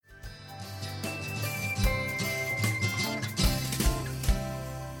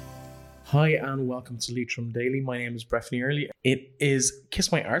Hi and welcome to Leitrim Daily. My name is Breffney Early. It is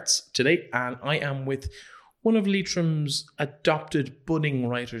Kiss My Arts today, and I am with one of Leitrim's adopted budding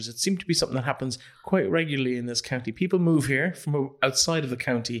writers. It seemed to be something that happens quite regularly in this county. People move here from outside of the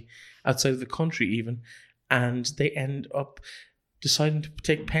county, outside of the country even, and they end up deciding to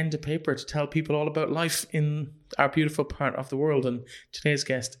take pen to paper to tell people all about life in our beautiful part of the world. And today's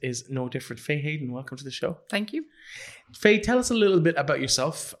guest is no different. Faye Hayden, welcome to the show. Thank you. Faye, tell us a little bit about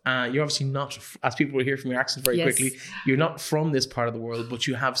yourself. You're obviously not, as people will hear from your accent very quickly, you're not from this part of the world, but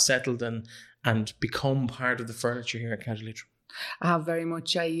you have settled and become part of the furniture here at County Leitrim. I have very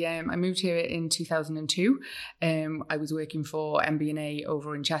much. I moved here in 2002. I was working for MB&A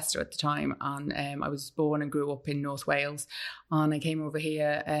over in Chester at the time, and I was born and grew up in North Wales. And I came over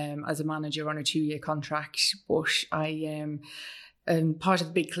here as a manager on a 2-year contract, but part of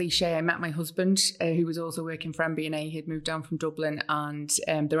the big cliche, I met my husband, who was also working for MB&A. He had moved down from Dublin, and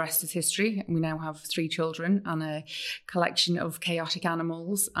the rest is history. We now have 3 children and a collection of chaotic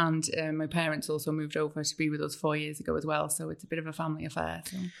animals. And my parents also moved over to be with us 4 years ago as well. So it's a bit of a family affair.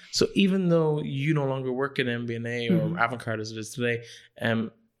 So even though you no longer work in MB&A or Avantcard as it is today,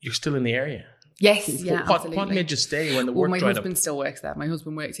 you're still in the area. Yes, yeah, absolutely. What made you stay when the work dried up? My husband still works there. My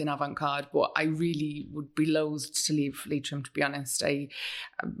husband works in Avantcard, but I really would be loath to leave Leitrim, to be honest.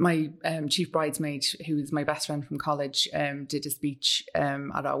 My chief bridesmaid, who is my best friend from college, did a speech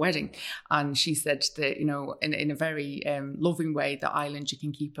at our wedding, and she said that, you know, in a very loving way, that Ireland you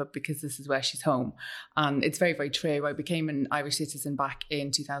can keep up because this is where she's home. And it's very, very true. I became an Irish citizen back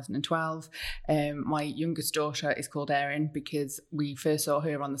in 2012. My youngest daughter is called Erin because we first saw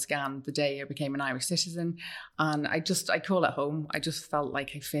her on the scan the day I became an Irish citizen, and I call it home. I just felt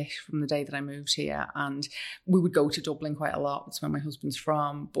like I fit from the day that I moved here, and we would go to Dublin quite a lot. That's where my husband's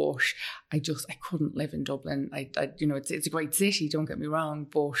from, but I couldn't live in Dublin. It's a great city, don't get me wrong,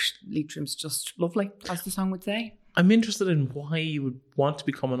 but Leitrim's just lovely, as the song would say. I'm interested in why you would want to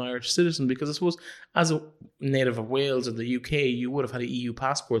become an Irish citizen, because I suppose as a native of Wales or the UK, you would have had an EU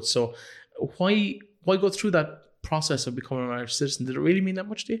passport. So why go through that process of becoming an Irish citizen? Did it really mean that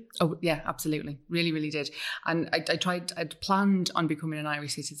much to you? Oh yeah, absolutely, really, really did. And I'd planned on becoming an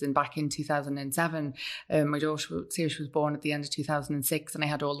Irish citizen back in 2007. My daughter Saoirse was born at the end of 2006, and I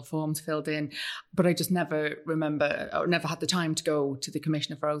had all the forms filled in, but I just never had the time to go to the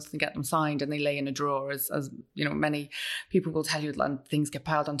Commissioner for Oaths and get them signed, and they lay in a drawer, as you know, many people will tell you, and things get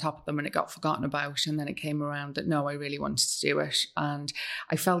piled on top of them, and it got forgotten about. And then it came around that no, I really wanted to do it, and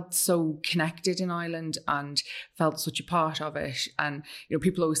I felt so connected in Ireland and felt such a part of it. And you know,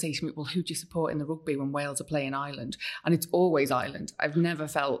 people always say to me, well, who do you support in the rugby when Wales are playing Ireland? And it's always Ireland. I've never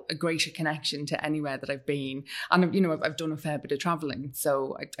felt a greater connection to anywhere that I've been, and you know, I've done a fair bit of travelling,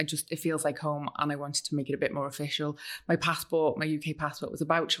 so it feels like home, and I wanted to make it a bit more official. My UK passport was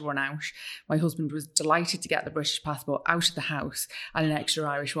about to run out. My husband was delighted to get the British passport out of the house and an extra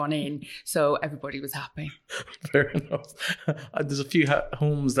Irish one in, so everybody was happy. Fair enough. There's a few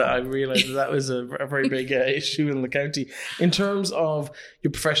homes that I realised that was a very big issue in the county. In terms of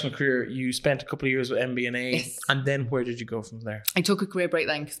your professional career, you spent a couple of years with MB&A, yes. And then where did you go from there? I took a career break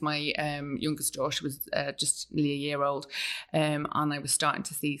then because my youngest daughter was just nearly a year old, and I was starting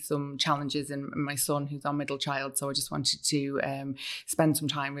to see some challenges in my son, who's our middle child, so I just wanted to spend some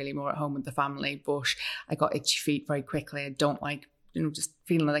time really more at home with the family. But I got itchy feet very quickly. I don't like, you know, just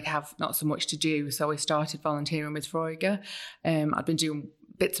feeling like I have not so much to do, so I started volunteering with Freuga. I'd been doing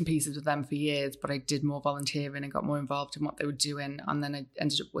bits and pieces with them for years, but I did more volunteering and got more involved in what they were doing, and then I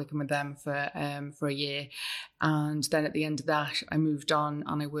ended up working with them for a year. And then at the end of that, I moved on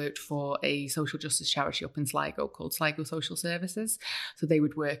and I worked for a social justice charity up in Sligo called Sligo Social Services. So they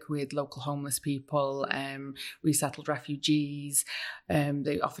would work with local homeless people, resettled refugees.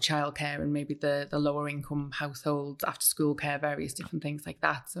 They offer childcare and maybe the lower income households, after school care, various different things like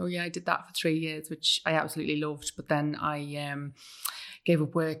that. So yeah, I did that for 3 years, which I absolutely loved. But then I gave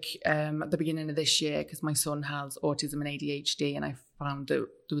up work at the beginning of this year because my son has autism and ADHD, and I found that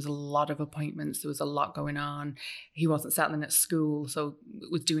there was a lot of appointments, there was a lot going on. He wasn't settling at school, so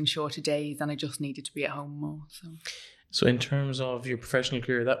was doing shorter days, and I just needed to be at home more. So in terms of your professional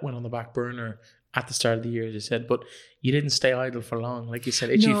career, that went on the back burner at the start of the year, as you said, but you didn't stay idle for long. Like you said,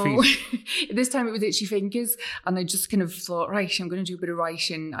 itchy feet. This time it was itchy fingers, and I just kind of thought, right, I'm going to do a bit of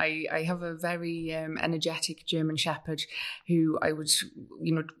writing. I have a very energetic German Shepherd who I would,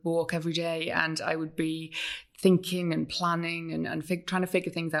 you know, walk every day, and I would be thinking and planning and trying to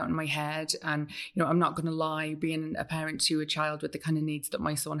figure things out in my head. And, you know, I'm not going to lie, being a parent to a child with the kind of needs that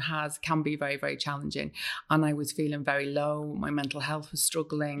my son has can be very, very challenging. And I was feeling very low. My mental health was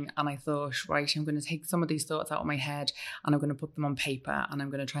struggling. And I thought, right, I'm going to take some of these thoughts out of my head and I'm going to put them on paper and I'm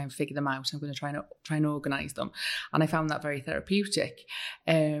going to try and figure them out. I'm going to try and organise them. And I found that very therapeutic.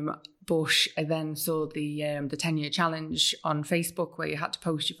 But I then saw the 10-year challenge on Facebook, where you had to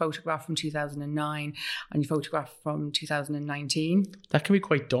post your photograph from 2009 and your photograph from 2019. That can be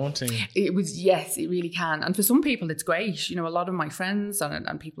quite daunting. It was, yes, it really can. And for some people, it's great. You know, a lot of my friends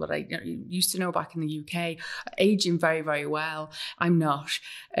and people that I used to know back in the UK are aging very, very well. I'm not.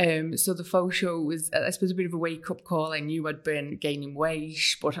 So the photo was, I suppose, a bit of a wake-up call. I knew I'd been gaining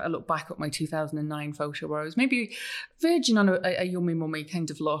weight, but I look back at my 2009 photo where I was maybe verging on a yummy mummy kind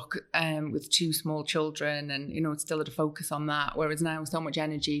of look, with 2 small children, and it's still at a focus on that, whereas now so much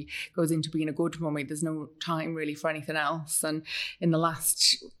energy goes into being a good mummy. There's no time really for anything else. And in the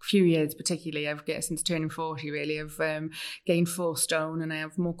last few years particularly, since turning 40 really, I've gained 4 stone and I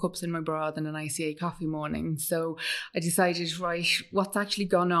have more cups in my bra than an ICA coffee morning. So I decided, right, what's actually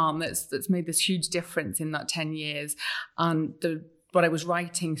gone on that's made this huge difference in that 10 years? And what I was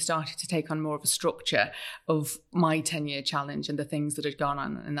writing started to take on more of a structure of my 10-year challenge and the things that had gone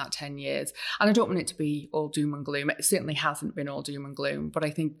on in that 10 years. And I don't want it to be all doom and gloom. It certainly hasn't been all doom and gloom. But I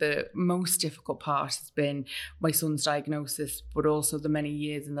think the most difficult part has been my son's diagnosis, but also the many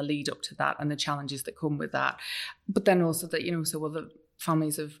years in the lead up to that and the challenges that come with that. But then also that, so other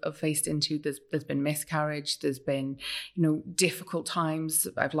families have faced into, there's been miscarriage, there's been, difficult times.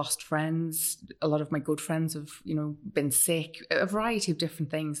 I've lost friends. A lot of my good friends have, been sick, a variety of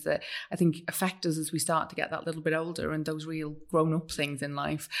different things that I think affect us as we start to get that little bit older and those real grown-up things in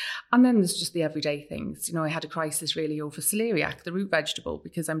life. And then there's just the everyday things. I had a crisis really over celeriac, the root vegetable,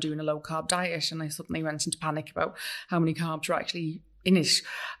 because I'm doing a low-carb diet, and I suddenly went into panic about how many carbs were actually in it.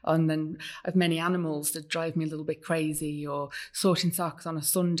 And then I've many animals that drive me a little bit crazy, or sorting socks on a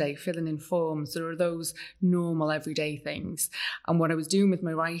Sunday, filling in forms. There are those normal everyday things. And what I was doing with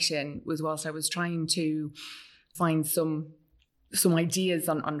my writing was, whilst I was trying to find some ideas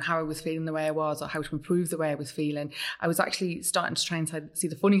on how I was feeling the way I was, or how to improve the way I was feeling, I was actually starting to try and see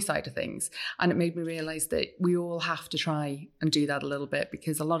the funny side of things. And it made me realise that we all have to try and do that a little bit,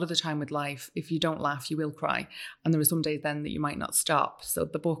 because a lot of the time with life, if you don't laugh, you will cry. And there are some days then that you might not stop. So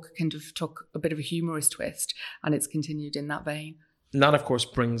the book kind of took a bit of a humorous twist, and it's continued in that vein. And that, of course,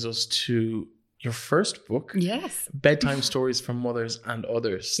 brings us to your first book. Yes. Bedtime Stories for Mothers and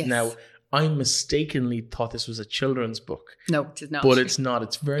Others. Yes. Now, I mistakenly thought this was a children's book. No, it is not. But it's not.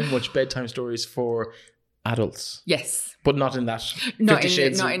 It's very much bedtime stories for adults. Yes. But not in that not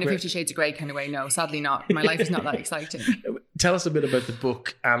in a 50 Shades of Grey kind of way, no. Sadly not. My life is not that exciting. Tell us a bit about the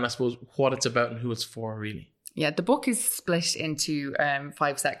book and I suppose what it's about and who it's for, really. Yeah, the book is split into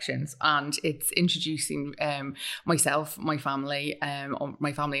 5 sections, and it's introducing myself, my family and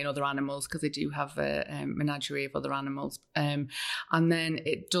other animals, because I do have a menagerie of other animals. And then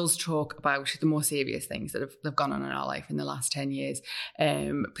it does talk about the more serious things that have gone on in our life in the last 10 years,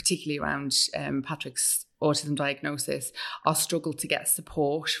 particularly around Patrick's autism diagnosis, our struggle to get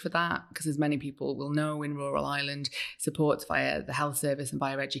support for that, because as many people will know, in rural Ireland, supports via the health service and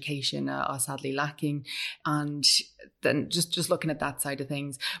via education are sadly lacking. And then just looking at that side of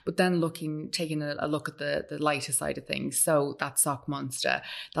things, but then taking a look at the lighter side of things. So that sock monster,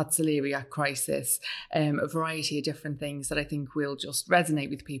 that celeriac crisis, a variety of different things that I think will just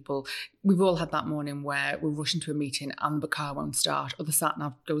resonate with people. We've all had that morning where we're rushing to a meeting and the car won't start, or the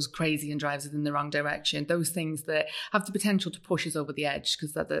sat-nav goes crazy and drives us in the wrong direction. Those things that have the potential to push us over the edge,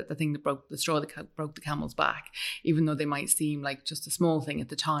 because they're the thing that broke the straw that broke the camel's back. Even though they might seem like just a small thing at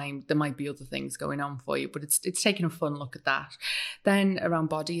the time, there might be other things going on for you. But it's taking a fun look at that. Then around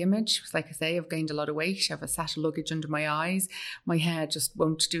body image, like I say, I've gained a lot of weight. I have a set of luggage under my eyes. My hair just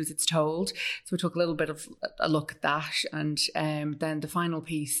won't do as it's told. So we took a little bit of a look at that. And then the final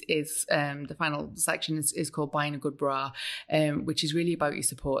piece is, the final section is called Buying a Good Bra, which is really about your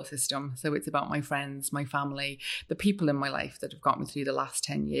support system. So it's about my friends, my family, the people in my life that have got me through the last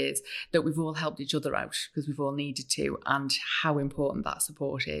 10 years, that we've all helped each other out because we've all needed to, and how important that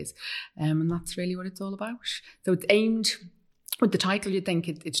support is. And that's really what it's all about. So it's aimed, with the title, you'd think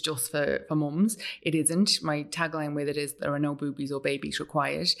it's just for mums. It isn't. My tagline with it is, there are no boobies or babies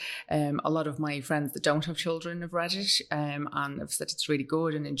required. A lot of my friends that don't have children have read it and have said it's really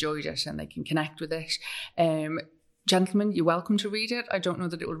good and enjoyed it, and they can connect with it. Gentlemen, you're welcome to read it. I don't know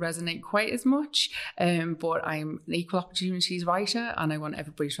that it will resonate quite as much, but I'm an equal opportunities writer and I want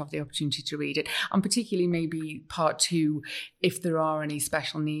everybody to have the opportunity to read it. And particularly maybe part 2, if there are any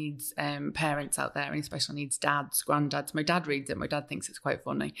special needs parents out there, any special needs dads, granddads. My dad reads it. My dad thinks it's quite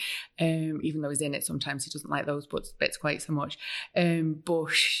funny, even though he's in it sometimes. He doesn't like those bits quite so much.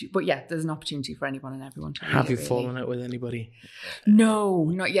 But yeah, there's an opportunity for anyone and everyone to read it. Have you fallen out with anybody? No,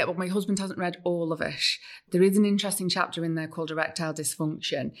 not yet. But my husband hasn't read all of it. There is an interesting chapter in there called erectile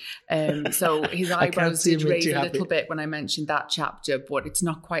dysfunction. So his eyebrows did raise a little bit when I mentioned that chapter, but it's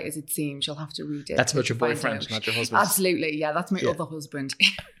not quite as it seems. You'll have to read it. That's about your boyfriend, not your husband. Absolutely, yeah. That's my other husband.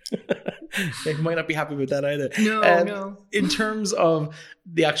 They might not be happy with that either. No. In terms of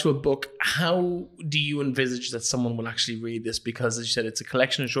the actual book, how do you envisage that someone will actually read this? Because as you said, it's a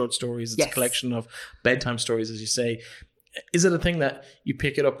collection of short stories. It's a collection of bedtime stories, as you say. Is it a thing that you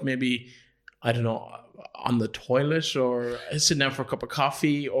pick it up maybe, I don't know, on the toilet or sitting down for a cup of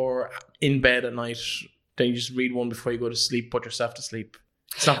coffee or in bed at night? Then you just read one before you go to sleep, put yourself to sleep?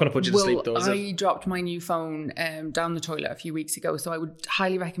 It's not going to put you to sleep though, is it? I dropped my new phone down the toilet a few weeks ago, so I would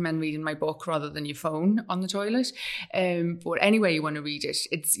highly recommend reading my book rather than your phone on the toilet. But anyway you want to read it,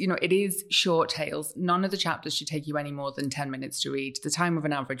 it's, it is short tales. None of the chapters should take you any more than 10 minutes to read, the time of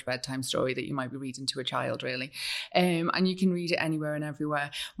an average bedtime story that you might be reading to a child, really. And you can read it anywhere and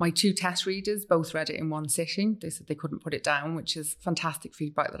everywhere. My 2 test readers both read it in one sitting. They said they couldn't put it down, which is fantastic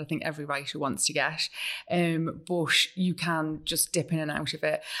feedback that I think every writer wants to get. But you can just dip in and out of it.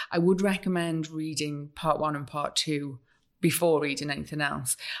 I would recommend reading part 1 and part 2 before reading anything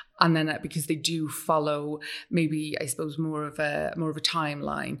else, and then because they do follow maybe, I suppose, more of a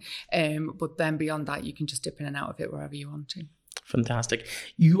timeline. But then beyond that, you can just dip in and out of it wherever you want to. Fantastic.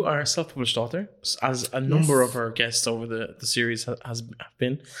 You are a self-published author, as a number of our guests over the series has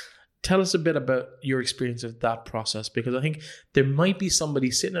been. Tell us a bit about your experience of that process, because I think there might be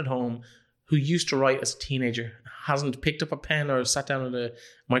somebody sitting at home who used to write as a teenager, hasn't picked up a pen or sat down at a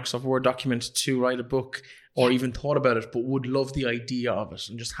Microsoft Word document to write a book or even thought about it, but would love the idea of it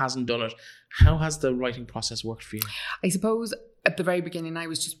and just hasn't done it. How has the writing process worked for you? I suppose at the very beginning, I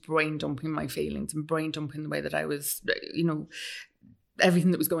was just brain dumping my feelings and brain dumping the way that I was,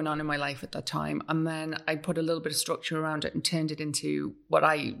 everything that was going on in my life at that time. And then I put a little bit of structure around it and turned it into what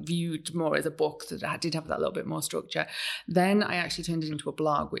I viewed more as a book that did have that little bit more structure. Then I actually turned it into a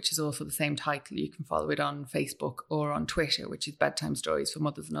blog, which is also the same title. You can follow it on Facebook or on Twitter, which is Bedtime Stories for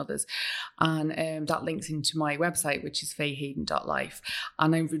Mothers and Others. And that links into my website, which is fayheden.life.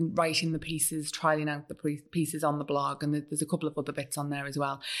 And I've been writing the pieces, trialing out the pieces on the blog. And there's a couple of other bits on there as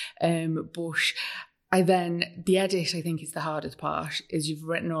well. But the edit, I think, is the hardest part, is you've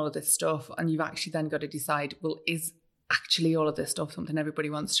written all of this stuff and you've actually then got to decide, well, is actually all of this stuff something everybody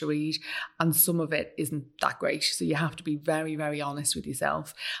wants to read? And some of it isn't that great. So you have to be very, very honest with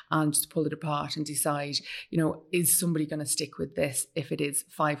yourself and just pull it apart and decide, is somebody going to stick with this if it is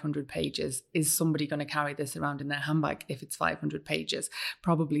 500 pages? Is somebody going to carry this around in their handbag if it's 500 pages?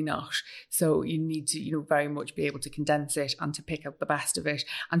 Probably not. So you need to, very much be able to condense it and to pick up the best of it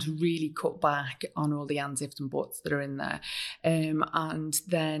and to really cut back on all the ands, ifs and buts that are in there. And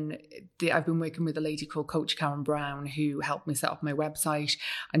then I've been working with a lady called Coach Karen Brown, who helped me set up my website,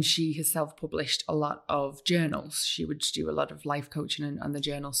 and she has self-published a lot of journals. She would do a lot of life coaching and the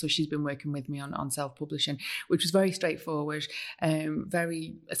journals, so she's been working with me on self-publishing, which was very straightforward,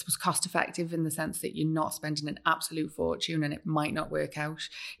 very, I suppose, cost-effective in the sense that you're not spending an absolute fortune and it might not work out.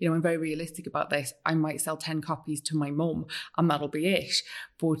 I'm very realistic about this. I might sell 10 copies to my mum and that'll be it.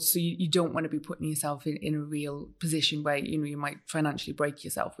 But so you don't want to be putting yourself in a real position where, you might financially break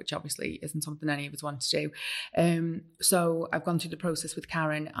yourself, which obviously isn't something any of us want to do. So I've gone through the process with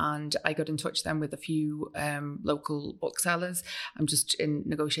Karen and I got in touch then with a few local booksellers. I'm just in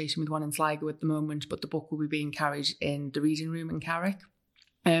negotiation with one in Sligo at the moment, but the book will be being carried in the Reading Room in Carrick.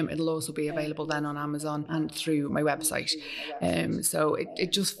 It'll also be available then on Amazon and through my website. So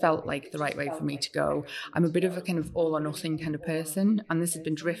it just felt like the right way for me to go. I'm a bit of a kind of all or nothing kind of person, and this has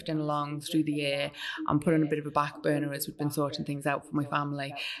been drifting along through the year. I'm put on a bit of a back burner as we've been sorting things out for my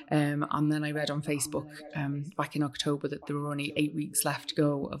family. And then I read on Facebook back in October that there were only 8 weeks left to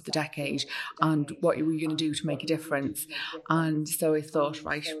go of the decade, and what are we going to do to make a difference? And so I thought,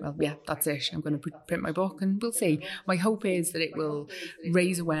 right, well, yeah, that's it. I'm going to print my book and we'll see. My hope is that it will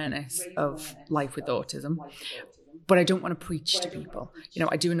raise awareness of life with autism, but I don't want to preach to people.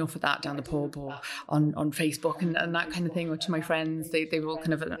 I do enough of that down the pub or on Facebook and that kind of thing, which my friends, they've all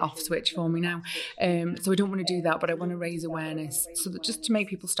kind of an off switch for me now. So I don't want to do that, but I want to raise awareness so that just to make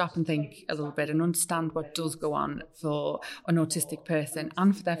people stop and think a little bit and understand what does go on for an autistic person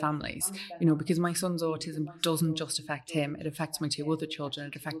and for their families, because my son's autism doesn't just affect him. It affects my 2 other children.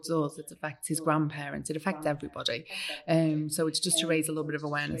 It affects us. It affects his grandparents. It affects everybody. So it's just to raise a little bit of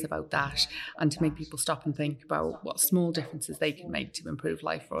awareness about that and to make people stop and think about what small differences they can make to improve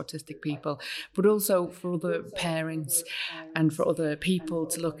life for autistic people, but also for other parents and for other people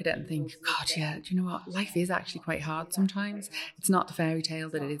to look at it and think, God, yeah, do you know what? Life is actually quite hard sometimes. It's not the fairy tale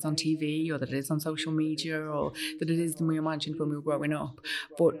that it is on TV or that it is on social media or that it is than we imagined when we were growing up,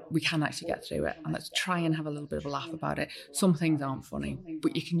 but we can actually get through it, and let's try and have a little bit of a laugh about it. Some things aren't funny,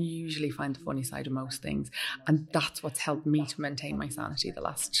 but you can usually find the funny side of most things, and that's what's helped me to maintain my sanity the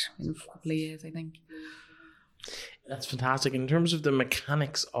last couple of years, I think. That's fantastic. In terms of the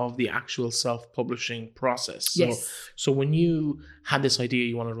mechanics of the actual self-publishing process. Yes. So when you had this idea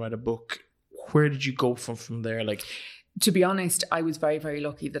you wanted to write a book, where did you go from there? To be honest, I was very, very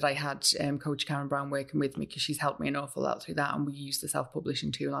lucky that I had Coach Karen Brown working with me, because she's helped me an awful lot through that, and we use the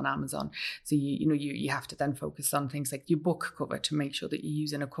self-publishing tool on Amazon. So you have to then focus on things like your book cover to make sure that you're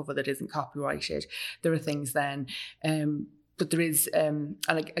using a cover that isn't copyrighted. There are things then. But there is a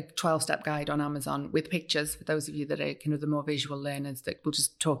 12-step guide on Amazon with pictures for those of you that are kind of the more visual learners that will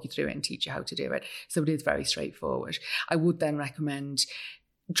just talk you through it and teach you how to do it. So it is very straightforward. I would then recommend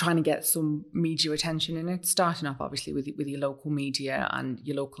trying to get some media attention in it, starting off obviously with your local media and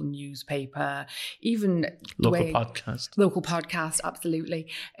your local newspaper, even local podcast,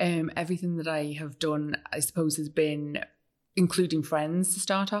 absolutely. Everything that I have done, I suppose, has been including friends to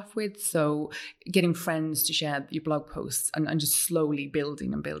start off with. So getting friends to share your blog posts and just slowly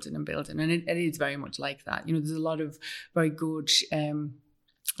building and building and building. And it is very much like that. There's a lot of very good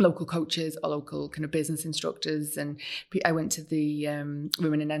local coaches or local kind of business instructors. And I went to the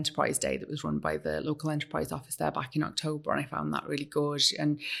Women in Enterprise Day that was run by the local enterprise office there back in October. And I found that really good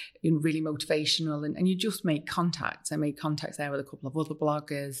and really motivational. And you just make contacts. I made contacts there with a couple of other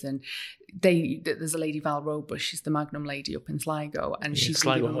bloggers, and there's a lady, Val Robush, she's the Magnum lady up in Sligo, and she's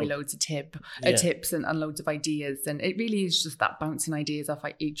giving me loads of tips and loads of ideas. And it really is just that bouncing ideas off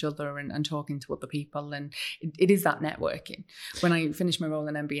each other and talking to other people. And it is that networking. When I finished my role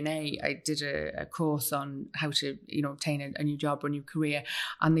in MBNA, I did a course on how to obtain a new job or a new career,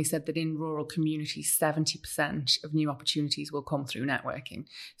 and they said that in rural communities 70% of new opportunities will come through networking.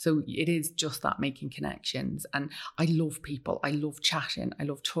 So it is just that, making connections. And I love people, I love chatting, I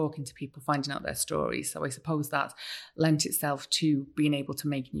love talking to people, finding out their stories. So I suppose that lent itself to being able to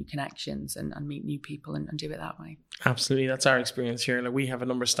make new connections and meet new people and do it that way. Absolutely. That's our experience here. We have a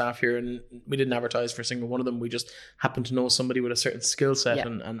number of staff here, and we didn't advertise for a single one of them. We just happened to know somebody with a certain skill set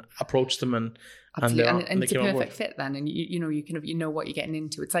and approach them and absolutely. And it's a perfect fit then, and you know what you're getting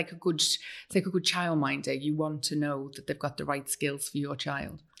into. It's like a good childminder. You want to know that they've got the right skills for your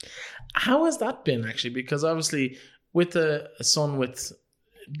child. How has that been, actually? Because obviously with a son with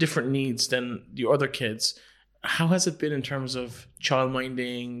different needs than the other kids, how has it been in terms of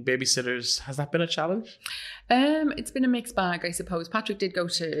childminding, babysitters? Has that been a challenge? It's been a mixed bag, I suppose. Patrick did go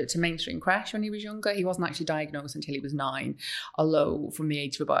to mainstream creche when he was younger. He wasn't actually diagnosed until he was 9, although from the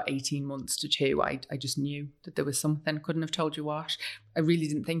age of about 18 months to 2, I just knew that there was something. Couldn't have told you what. I really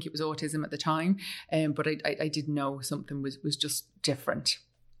didn't think it was autism at the time, but I did know something was just different.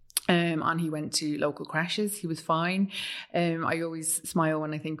 And he went to local creches. He was fine. I always smile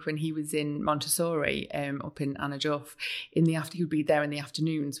when I think when he was in Montessori up in Anaduff, he would be there in the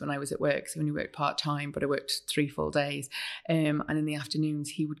afternoons when I was at work. So when he worked part-time, but I worked 3 full days. And in the afternoons,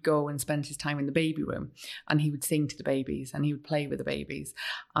 he would go and spend his time in the baby room, and he would sing to the babies and he would play with the babies.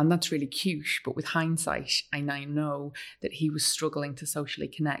 And that's really cute. But with hindsight, I now know that he was struggling to socially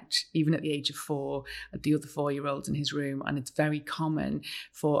connect, even at the age of 4, at the other 4-year-olds in his room. And it's very common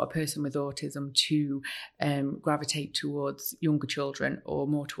for a person with autism to gravitate towards younger children or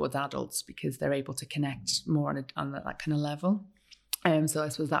more towards adults, because they're able to connect more on that kind of level. So I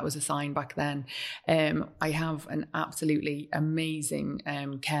suppose that was a sign back then. I have an absolutely amazing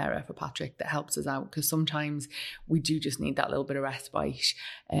carer for Patrick that helps us out, because sometimes we do just need that little bit of respite,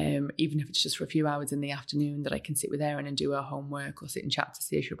 even if it's just for a few hours in the afternoon, that I can sit with Erin and do her homework or sit and chat to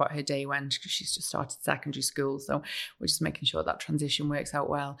see her about her day went, because she's just started secondary school. So we're just making sure that transition works out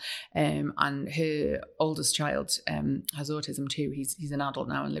well. And her oldest child has autism too. He's an adult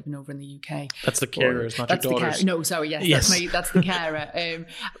now and living over in the UK. That's the carer, it's not your daughter's. No, sorry, yes. That's the carer.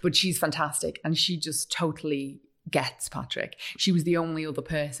 But she's fantastic, and she just totally gets Patrick. She was the only other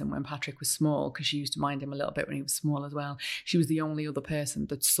person when Patrick was small, because she used to mind him a little bit when he was small as well. She was the only other person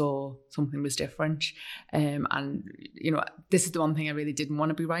that saw something was different. And, this is the one thing I really didn't want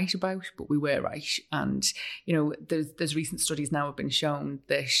to be right about, but we were right. And, there's recent studies now have been shown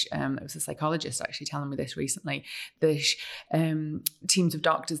that, it was a psychologist actually telling me this recently, that teams of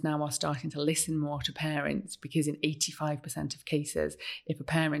doctors now are starting to listen more to parents, because in 85% of cases, if a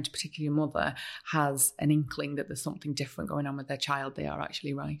parent, particularly a mother, has an inkling that there's something different going on with their child, they are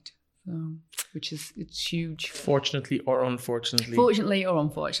actually right. So, it's huge. Fortunately or unfortunately. Fortunately or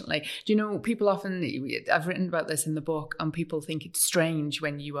unfortunately. People often, I've written about this in the book, and people think it's strange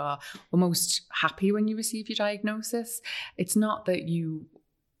when you are almost happy when you receive your diagnosis. It's not that you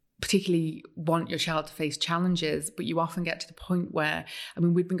particularly want your child to face challenges, but you often get to the point where,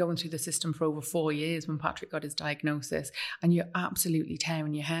 we'd been going through the system for over 4 years when Patrick got his diagnosis, and you're absolutely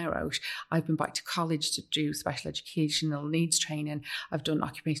tearing your hair out. I've been back to college to do special educational needs training. I've done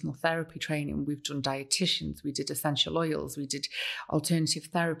occupational therapy training. We've done dietitians. We did essential oils. We did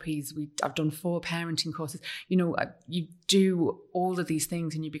alternative therapies. I've done 4 parenting courses. You do all of these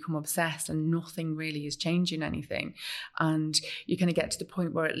things and you become obsessed, and nothing really is changing anything. And you kind of get to the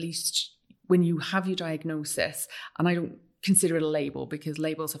point where, at least when you have your diagnosis, and I don't consider it a label, because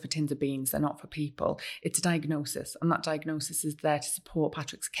labels are for tins of beans, they're not for people. It's a diagnosis, and that diagnosis is there to support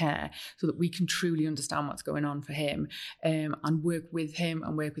Patrick's care so that we can truly understand what's going on for him, and work with him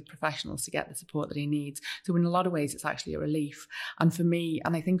and work with professionals to get the support that he needs. So in a lot of ways, it's actually a relief. And for me,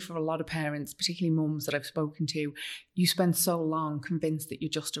 and I think for a lot of parents, particularly mums that I've spoken to, you spend so long convinced that you're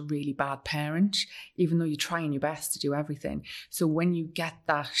just a really bad parent, even though you're trying your best to do everything. So when you get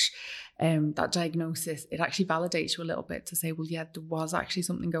that diagnosis, it actually validates you a little bit to say, well, yeah, there was actually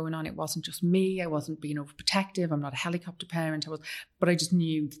something going on. It wasn't just me. I wasn't being overprotective. I'm not a helicopter parent. But I just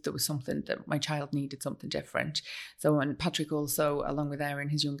knew that there was something, that my child needed something different. So, and Patrick also, along with Erin,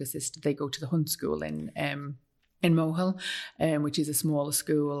 his younger sister, they go to the Hunt School in Mohill, which is a smaller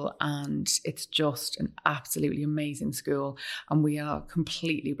school, and it's just an absolutely amazing school, and we are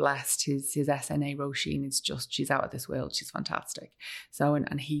completely blessed. His SNA Roisin is just, she's out of this world. She's fantastic. So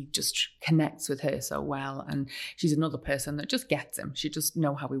and he just connects with her so well, and she's another person that just gets him. She just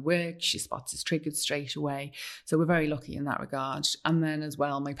know how he works. She spots his triggers straight away. So we're very lucky in that regard. And then as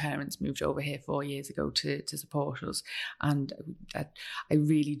well, my parents moved over here 4 years ago to support us, and I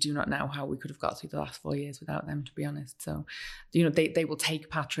really do not know how we could have got through the last 4 years without them, to be honest. So, they will take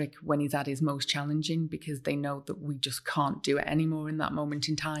Patrick when he's at his most challenging, because they know that we just can't do it anymore in that moment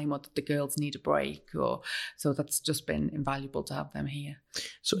in time, or that the girls need a break, so that's just been invaluable to have them here.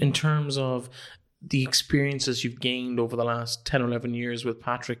 So in terms of the experiences you've gained over the last 10 or 11 years with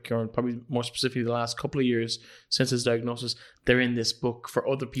Patrick, or probably more specifically the last couple of years since his diagnosis, they're in this book for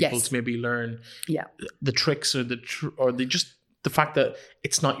other people to maybe learn the tricks, or the fact that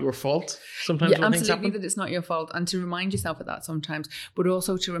it's not your fault sometimes. Yeah, absolutely, that it's not your fault, and to remind yourself of that sometimes, but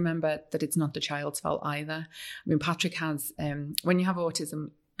also to remember that it's not the child's fault either. Patrick has, when you have autism,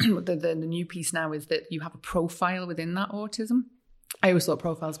 the new piece now is that you have a profile within that autism. I always thought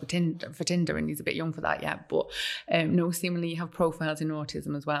profiles for Tinder, and he's a bit young for that yet. But no, seemingly you have profiles in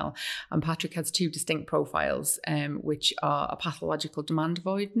autism as well. And Patrick has 2 distinct profiles, which are a pathological demand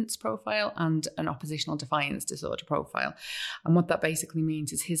avoidance profile and an oppositional defiance disorder profile. And what that basically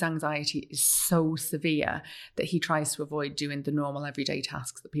means is his anxiety is so severe that he tries to avoid doing the normal everyday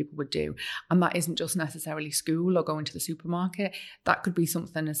tasks that people would do. And that isn't just necessarily school or going to the supermarket. That could be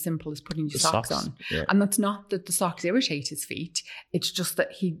something as simple as putting your socks on. Yeah. And that's not that the socks irritate his feet. It's just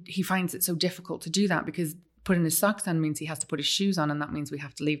that he finds it so difficult to do that, because putting his socks on means he has to put his shoes on, and that means we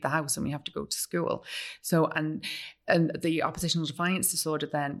have to leave the house and we have to go to school. So, and the oppositional defiance disorder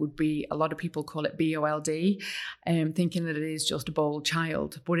then would be, a lot of people call it BOLD, thinking that it is just a bold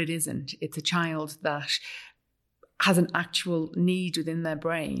child, but it isn't. It's a child that has an actual need within their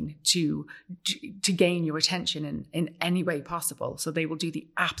brain to gain your attention in any way possible. So they will do the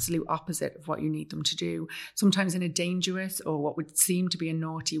absolute opposite of what you need them to do, sometimes in a dangerous or what would seem to be a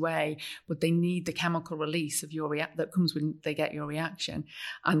naughty way, but they need the chemical release of that comes when they get your reaction.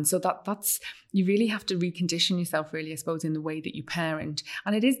 And so that's, you really have to recondition yourself, really, I suppose, in the way that you parent.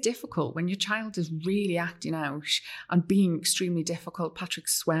 And it is difficult when your child is really acting out and being extremely difficult. Patrick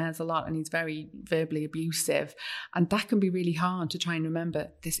swears a lot and he's very verbally abusive. And that can be really hard to try and remember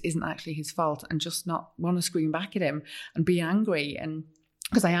this isn't actually his fault, and just not want to scream back at him and be angry. And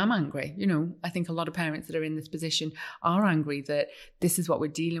because I am angry. I think a lot of parents that are in this position are angry that this is what we're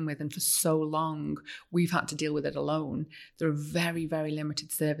dealing with. And for so long, we've had to deal with it alone. There are very, very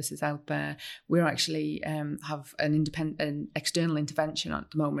limited services out there. We're actually have an external intervention at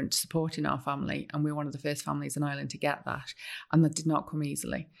the moment supporting our family. And we're one of the first families in Ireland to get that. And that did not come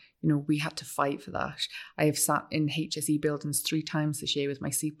easily. We had to fight for that. I have sat in HSE buildings 3 times this year with my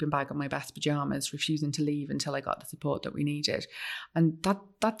sleeping bag and my best pajamas, refusing to leave until I got the support that we needed. And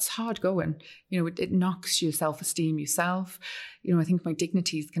that's hard going. It knocks your self-esteem yourself. I think my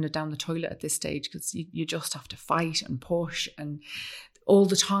dignity is kind of down the toilet at this stage, because you just have to fight and push, and all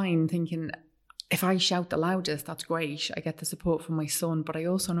the time thinking, if I shout the loudest, that's great. I get the support from my son, but I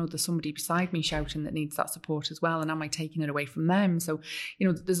also know there's somebody beside me shouting that needs that support as well. And am I taking it away from them? So,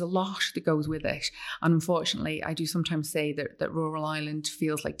 there's a lot that goes with it. And unfortunately, I do sometimes say that rural Ireland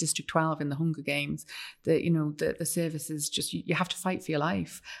feels like District 12 in the Hunger Games, that, the services just, you have to fight for your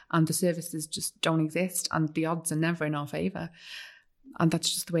life, and the services just don't exist, and the odds are never in our favour. And that's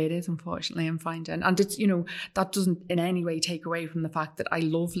just the way it is, unfortunately, I'm finding. And it's, that doesn't in any way take away from the fact that I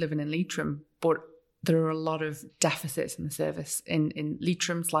love living in Leitrim, but there are a lot of deficits in the service in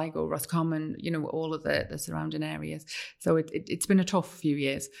Leitrim, Sligo, Roscommon, all of the surrounding areas. So it's been a tough few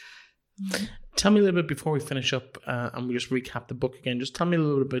years. Tell me a little bit before we finish up, and we just recap the book again. Just tell me a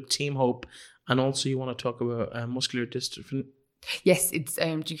little bit about Team Hope, and also you want to talk about muscular dystrophy. Yes, it's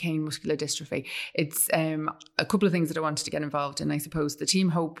Duchenne muscular dystrophy. It's a couple of things that I wanted to get involved in. I suppose the Team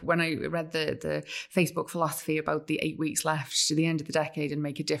Hope, when I read the Facebook philosophy about the 8 weeks left to the end of the decade and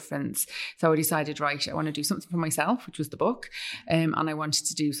make a difference, so I decided, right, I want to do something for myself, which was the book, and I wanted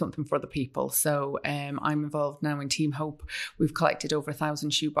to do something for other people. So I'm involved now in Team Hope. We've collected over 1,000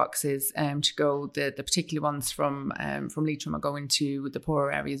 shoe boxes to go. The particular ones from Leitrim are going to the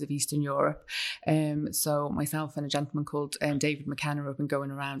poorer areas of Eastern Europe. So myself and a gentleman called David McKenna have been going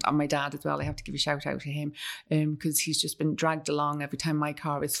around, and my dad as well. I have to give a shout out to him because he's just been dragged along every time my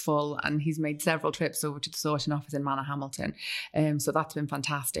car is full, and he's made several trips over to the sorting office in Hamilton. So that's been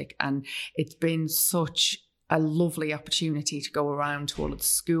fantastic, and it's been such a lovely opportunity to go around to all of the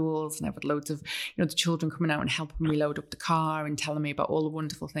schools, and I've had loads of, the children coming out and helping me load up the car and telling me about all the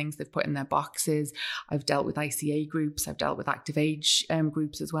wonderful things they've put in their boxes. I've dealt with ICA groups, I've dealt with active age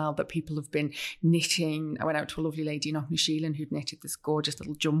groups as well, that people have been knitting. I went out to a lovely lady in Auckland who'd knitted this gorgeous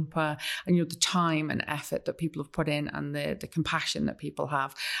little jumper, and the time and effort that people have put in, and the compassion that people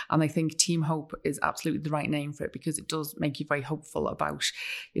have. And I think Team Hope is absolutely the right name for it, because it does make you very hopeful about,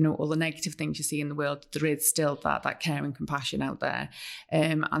 all the negative things you see in the world. There is still that care and compassion out there.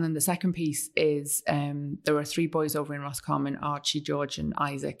 And then the second piece is there are 3 boys over in Roscommon, Archie, George and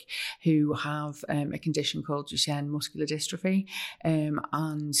Isaac, who have a condition called Duchenne muscular dystrophy.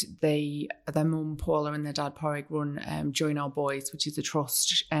 And their mum Paula and their dad Porrig run Join Our Boys, which is a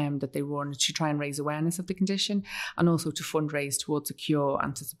trust that they run to try and raise awareness of the condition, and also to fundraise towards a cure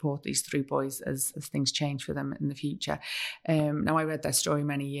and to support these 3 boys as things change for them in the future. Now, I read their story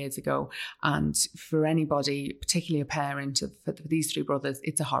many years ago, and for anybody, particularly a parent for these 3 brothers,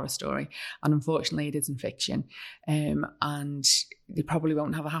 it's a horror story, and unfortunately it isn't fiction, and they probably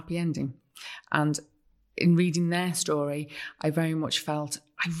won't have a happy ending. And in reading their story, I very much felt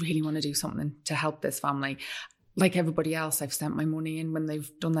I really want to do something to help this family. Like everybody else, I've sent my money in when they've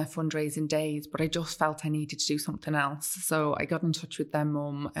done their fundraising days, but I just felt I needed to do something else. So I got in touch with their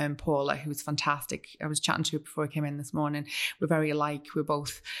mum, Paula, who was fantastic. I was chatting to her before I came in this morning. We're very alike. We're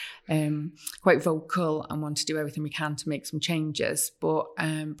both quite vocal and want to do everything we can to make some changes. But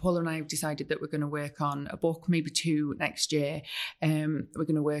Paula and I have decided that we're going to work on a book, maybe 2 next year. We're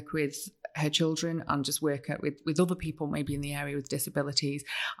going to work with her children and just work with other people maybe in the area with disabilities.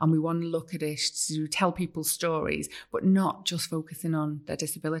 And we want to look at it to tell people's stories, but not just focusing on their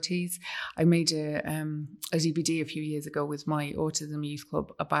disabilities. I made a DVD a few years ago with my Autism Youth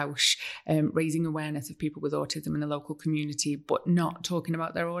Club about raising awareness of people with autism in the local community, but not talking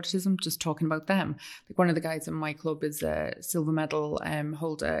about their autism, just talking about them. Like, one of the guys in my club is a silver medal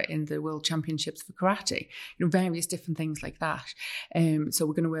holder in the World Championships for karate, various different things like that. So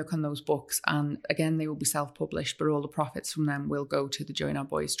we're going to work on those books, and again, they will be self-published, but all the profits from them will go to the Join Our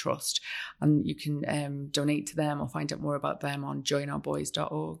Boys Trust, and you can donate to them or find out more about them on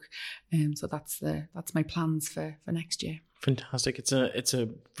joinourboys.org. So that's my plans for next year. Fantastic. It's a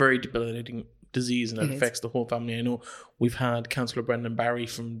very debilitating disease, and it affects the whole family. I know we've had Councillor Brendan Barry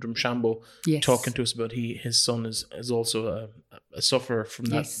from Drumshambo talking to us about his son is also a sufferer from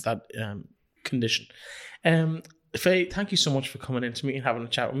that condition. Faye, thank you so much for coming in to me and having a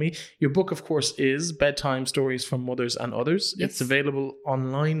chat with me. Your book, of course, is Bedtime Stories from Mothers and Others. Yes. It's available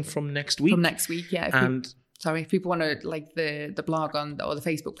online from next week. From next week, yeah. And Sorry, if people want to like the blog or the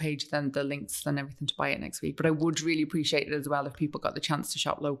Facebook page, then the links and everything to buy it next week. But I would really appreciate it as well if people got the chance to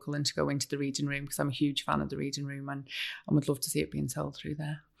shop local and to go into the Reading Room, because I'm a huge fan of the Reading Room and would love to see it being sold through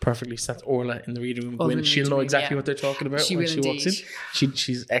there. Perfectly. So that's Orla in the Reading Room. When she'll know exactly what they're talking about when she walks in.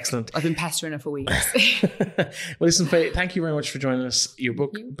 She's excellent. I've been pestering her for weeks. Well, listen, Faye, thank you very much for joining us. Your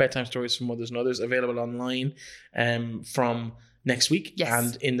book, Bedtime Stories for Mothers and Others, available online from next week,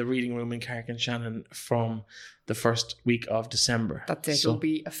 and in the Reading Room in Carrick-on-Shannon from the first week of December. That's it. It'll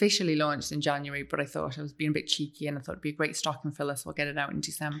be officially launched in January, but I thought I was being a bit cheeky and I thought it'd be a great stocking filler, so I'll get it out in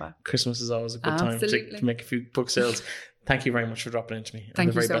December. Christmas is always a good time to make a few book sales. Thank you very much for dropping into me. Thank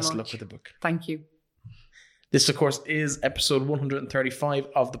you the very so best much. of luck with the book. Thank you. This, of course, is episode 135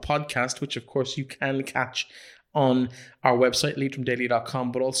 of the podcast, which, of course, you can catch on our website,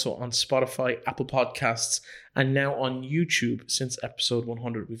 leitrimdaily.com, but also on Spotify, Apple Podcasts, and now on YouTube since episode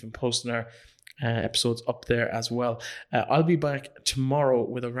 100. We've been posting our episodes up there as well. I'll be back tomorrow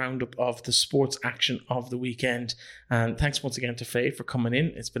with a roundup of the sports action of the weekend. And thanks once again to Faye for coming in.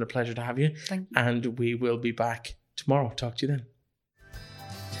 It's been a pleasure to have you. Thank you. And we will be back tomorrow. Talk to you then.